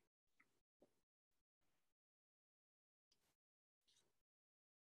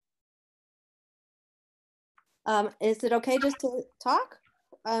 Is it okay just to talk?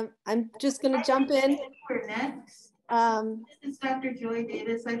 I'm just going to jump in. We're next. This is Dr. Joy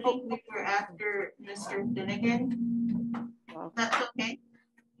Davis. I think we were after Mr. Finnegan. That's okay.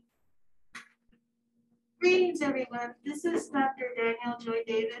 Greetings, everyone. This is Dr. Danielle Joy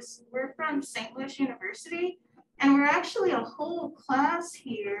Davis. We're from St. Louis University, and we're actually a whole class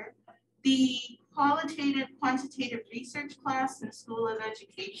here, the Qualitative Quantitative Research class in the School of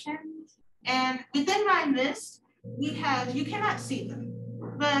Education. And within my list, we have, you cannot see them,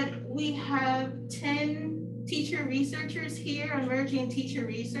 but we have 10 teacher researchers here, emerging teacher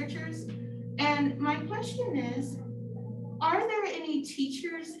researchers. And my question is, are there any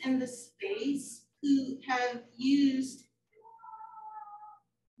teachers in the space who have used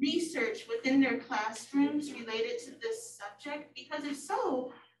research within their classrooms related to this subject? Because if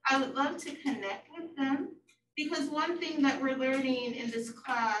so, I would love to connect with them, because one thing that we're learning in this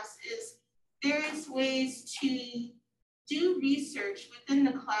class is various ways to do research within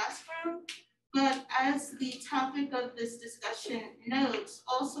the classroom, but as the topic of this discussion notes,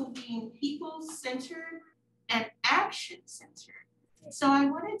 also being people-centered and action-centered. So I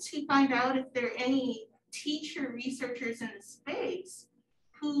wanted to find out if there are any teacher researchers in the space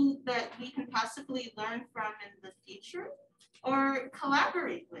that we can possibly learn from in the future or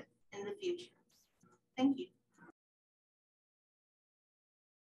collaborate with in the future. Thank you.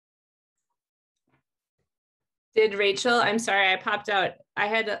 Did Rachel, I'm sorry, I popped out. I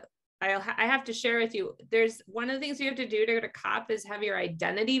have to share with you, there's one of the things you have to do to go to COP is have your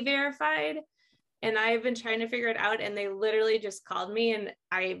identity verified. And I've been trying to figure it out, and they literally just called me, and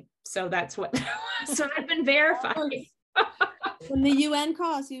so that's what, so I've been verified. When the UN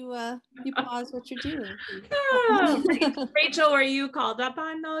calls, you pause what you're doing. Oh, Rachel, were you called up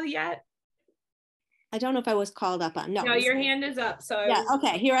on though yet? I don't know if I was called up on. No, your hand is up. So yeah,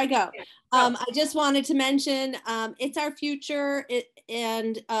 okay, here I go. Yeah. I just wanted to mention It's Our Future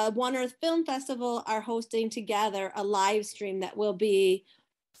and One Earth Film Festival are hosting together a live stream that will be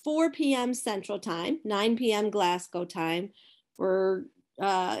 4 p.m. Central Time, 9 p.m. Glasgow time. We're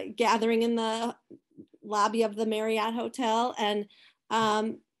gathering in the lobby of the Marriott Hotel. And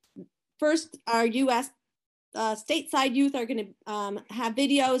first, our U.S. stateside youth are going to have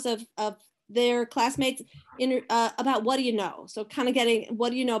videos of their classmates about what do you know? So kind of getting, what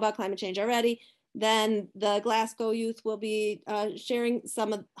do you know about climate change already? Then the Glasgow youth will be sharing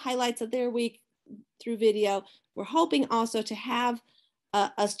some of highlights of their week through video. We're hoping also to have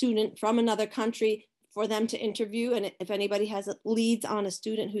a student from another country for them to interview. And if anybody has leads on a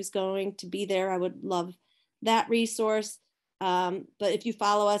student who's going to be there, I would love that resource. But if you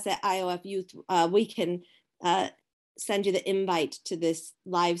follow us at IOF Youth, we can send you the invite to this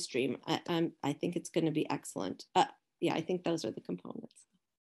live stream. I think it's going to be excellent. Yeah, I think those are the components.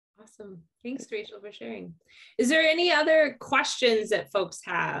 Awesome. Thanks, Rachel, for sharing. Is there any other questions that folks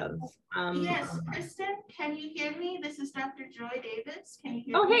have? Yes, Kristen, can you hear me? This is Dr. Joy Davis. Can you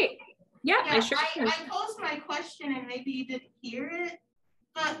hear me? Oh, hey. Yeah, I sure can. I posed my question and maybe you didn't hear it,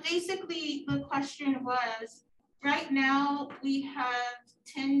 but basically the question was, right now we have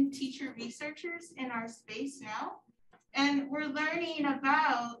 10 teacher researchers in our space now, and we're learning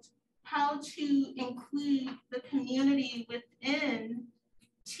about how to include the community within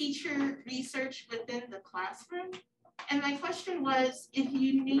teacher research within the classroom. And my question was, if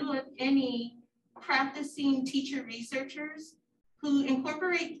you knew of any practicing teacher researchers who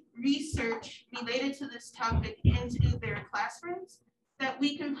incorporate research related to this topic into their classrooms that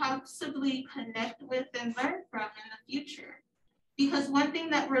we can possibly connect with and learn from in the future. Because one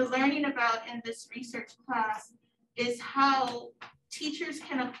thing that we're learning about in this research class is how teachers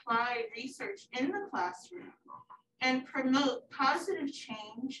can apply research in the classroom and promote positive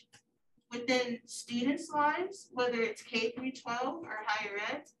change within students' lives, whether it's K through 12 or higher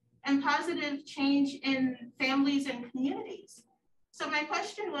ed, and positive change in families and communities. So my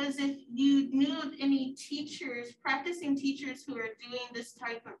question was, if you knew of any teachers, practicing teachers who are doing this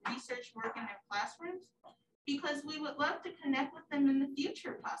type of research work in their classrooms, because we would love to connect with them in the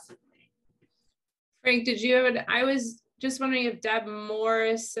future, possibly. Frank, did you have I was just wondering if Deb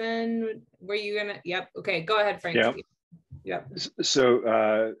Morrison, were you gonna, yep, okay, go ahead, Frank. Yep. Yep. So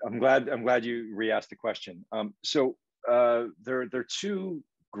I'm glad you re-asked the question. There are two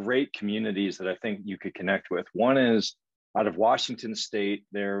great communities that I think you could connect with. One is out of Washington State.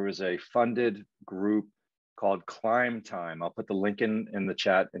 There was a funded group called Climb Time. I'll put the link in the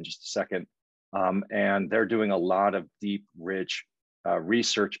chat in just a second. And they're doing a lot of deep, rich,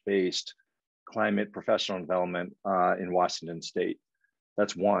 research-based climate professional development in Washington State.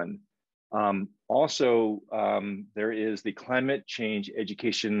 That's one. Also, there is the Climate Change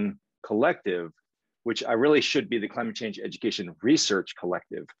Education Collective, which I really should be the Climate Change Education Research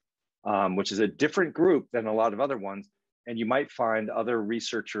Collective, which is a different group than a lot of other ones. And you might find other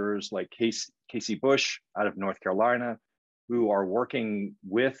researchers like Casey Bush out of North Carolina, who are working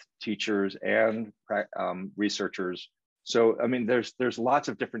with teachers and researchers. So, I mean, there's lots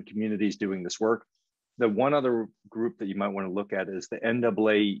of different communities doing this work. The one other group that you might want to look at is the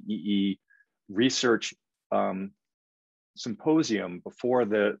NOAA Research Symposium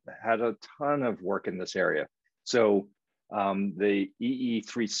had a ton of work in this area. So the EE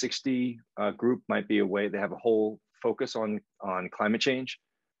 360 group might be a way. They have a whole focus on climate change.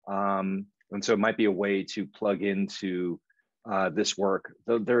 And so it might be a way to plug into this work.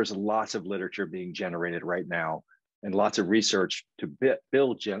 There's lots of literature being generated right now and lots of research to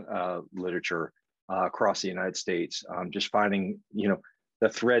build literature across the United States. Just finding, the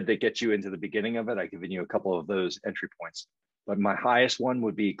thread that gets you into the beginning of it. I've given you a couple of those entry points, But my highest one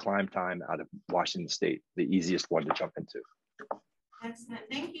would be Climb Time out of Washington State, the easiest one to jump into. Excellent.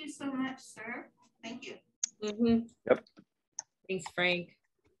 Thank you so much, sir. Thank you. Yep. Thanks, Frank.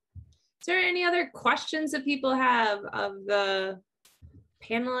 Is there any other questions that people have of the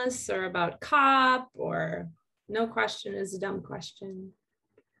panelists or about COP, or no question is a dumb question?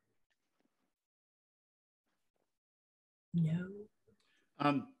 No.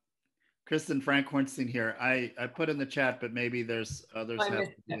 Kristen, Frank Hornstein here. I put in the chat, but maybe there's others have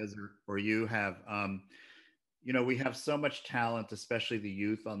ideas or you have. You know, we have so much talent, especially the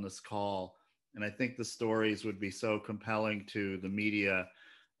youth on this call. And I think the stories would be so compelling to the media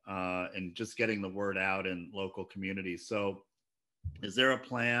and just getting the word out in local communities. So is there a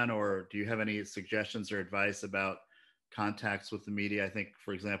plan, or do you have any suggestions or advice about contacts with the media? I think,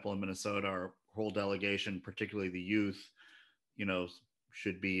 for example, in Minnesota, our whole delegation, particularly the youth, you know,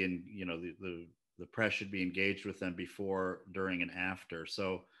 should be in, you know, the press should be engaged with them before, during, and after.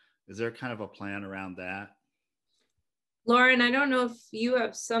 So is there kind of a plan around that? Lauren, I don't know if you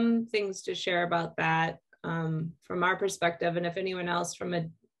have some things to share about that from our perspective, and if anyone else from a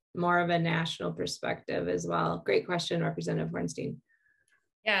more of a national perspective as well. Great question, Representative Hornstein.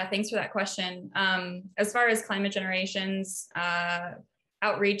 Yeah, thanks for that question. As far as Climate Generations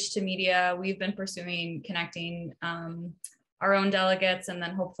outreach to media, we've been pursuing connecting our own delegates, and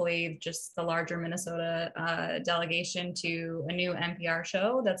then hopefully just the larger Minnesota delegation to a new NPR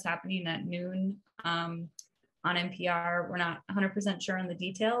show that's happening at noon on NPR. We're not 100% sure on the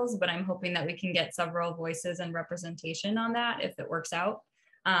details, but I'm hoping that we can get several voices and representation on that if it works out.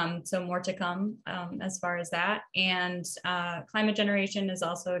 So more to come as far as that. And Climate Generation is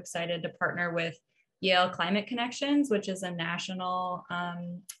also excited to partner with Yale Climate Connections, which is a national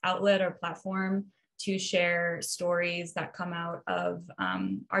outlet or platform to share stories that come out of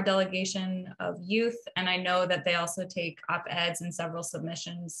our delegation of youth. And I know that they also take op-eds and several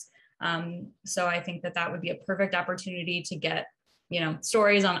submissions. So I think that that would be a perfect opportunity to get, you know,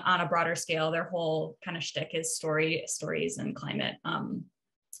 stories on a broader scale. Their whole kind of shtick is stories and climate.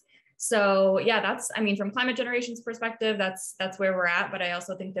 So yeah, that's, I mean, from Climate Generation's perspective, that's where we're at. But I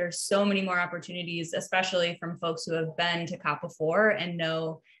also think there's so many more opportunities, especially from folks who have been to COP before and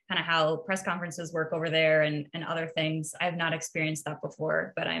know kind of how press conferences work over there and other things. I have not experienced that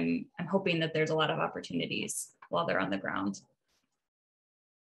before, but I'm hoping that there's a lot of opportunities while they're on the ground.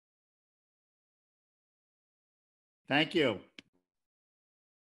 Thank you.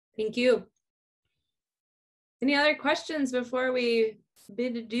 Thank you. Any other questions before we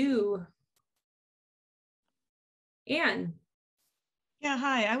bid adieu? Anne. Yeah,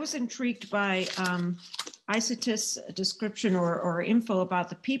 hi. I was intrigued by ICIT's description or info about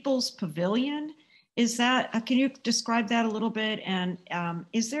the People's Pavilion. Is that, can you describe that a little bit? And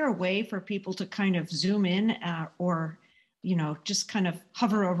is there a way for people to kind of zoom in or, you know, just kind of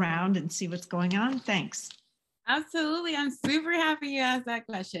hover around and see what's going on? Thanks. Absolutely. I'm super happy you asked that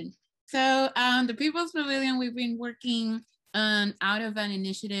question. So the People's Pavilion, we've been working out of an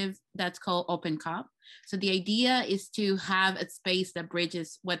initiative that's called Open COP. So the idea is to have a space that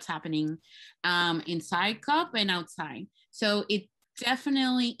bridges what's happening inside COP and outside. So it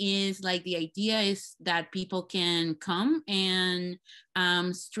definitely is like, the idea is that people can come and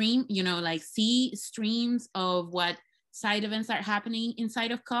stream, you know, like see streams of what side events are happening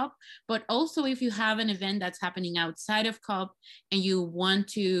inside of COP, but also if you have an event that's happening outside of COP and you want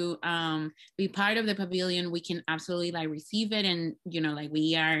to be part of the pavilion, we can absolutely like receive it. And, you know, like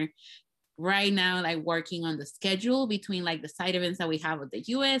we are right now like working on the schedule between like the side events that we have with the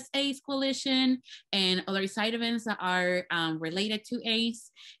US ACE Coalition and other side events that are related to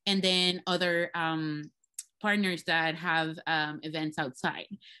ACE, and then other partners that have events outside.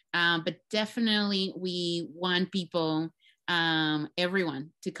 But definitely we want people, everyone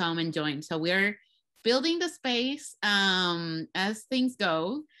to come and join. So we're building the space as things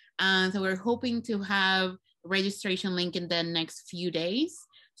go. So we're hoping to have registration link in the next few days.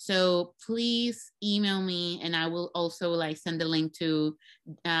 So please email me and I will also like send the link to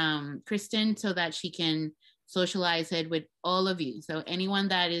Kristen so that she can socialize it with all of you. So anyone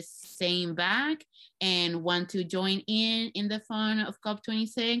that is staying back and want to join in the fun of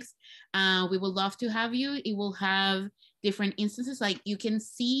COP26, we would love to have you. It will have different instances, like you can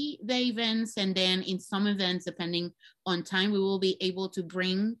see the events, and then in some events, depending on time, we will be able to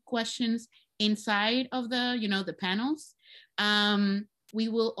bring questions inside of the, you know, the panels. We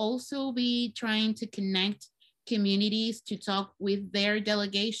will also be trying to connect communities to talk with their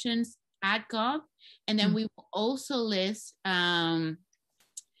delegations at COP. And then we will also list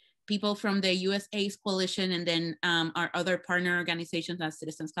people from the USA's coalition, and then our other partner organizations as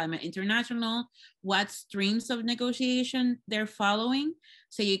Citizens Climate International, what streams of negotiation they're following.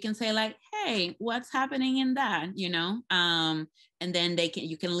 So you can say like, hey, what's happening in that, you know? And then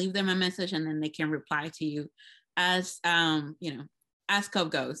you can leave them a message, and then they can reply to you as, you know, as COP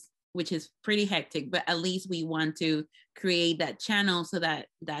goes, which is pretty hectic, but at least we want to create that channel so that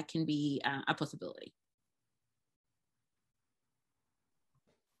that can be a possibility.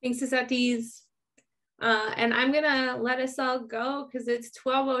 Thanks, Isatis. And I'm gonna let us all go because it's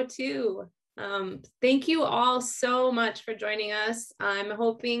 12:02. Thank you all so much for joining us. I'm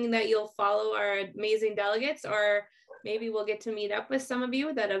hoping that you'll follow our amazing delegates, or maybe we'll get to meet up with some of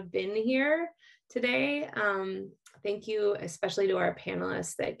you that have been here today. Thank you especially to our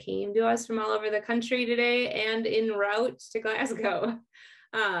panelists that came to us from all over the country today and en route to Glasgow.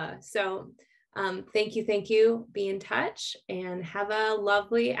 Thank you. Be in touch and have a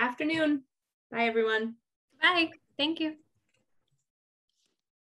lovely afternoon. Bye, everyone. Bye. Thank you.